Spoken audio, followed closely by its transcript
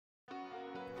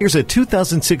Here's a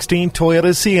 2016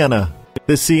 Toyota Sienna.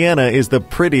 The Sienna is the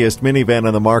prettiest minivan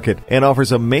on the market and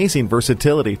offers amazing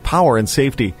versatility, power, and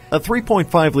safety. A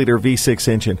 3.5-liter V6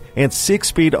 engine and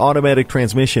 6-speed automatic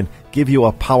transmission give you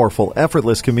a powerful,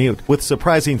 effortless commute with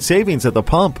surprising savings at the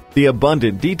pump. The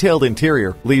abundant, detailed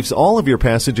interior leaves all of your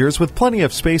passengers with plenty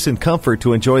of space and comfort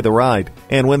to enjoy the ride.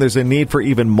 And when there's a need for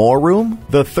even more room,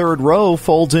 the third row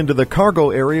folds into the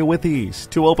cargo area with ease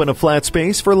to open a flat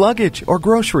space for luggage or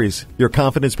groceries. Your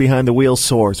confidence behind the wheel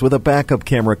soars with a backup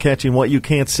camera catching what you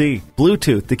can't see,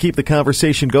 Bluetooth to keep the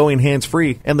conversation going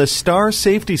hands-free, and the Star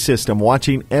safety system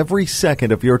watching every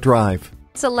second of your drive.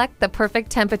 Select the perfect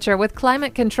temperature with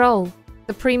climate control.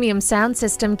 The premium sound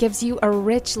system gives you a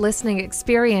rich listening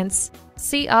experience.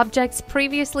 See objects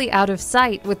previously out of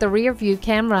sight with the rear view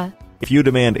camera. If you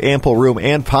demand ample room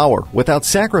and power without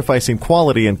sacrificing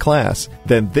quality and class,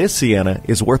 then this Sienna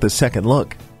is worth a second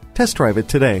look. Test drive it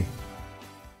today.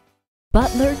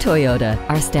 Butler Toyota.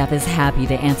 Our staff is happy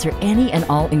to answer any and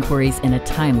all inquiries in a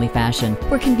timely fashion.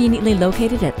 We're conveniently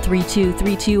located at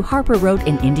 3232 Harper Road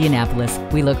in Indianapolis.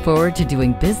 We look forward to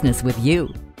doing business with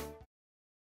you.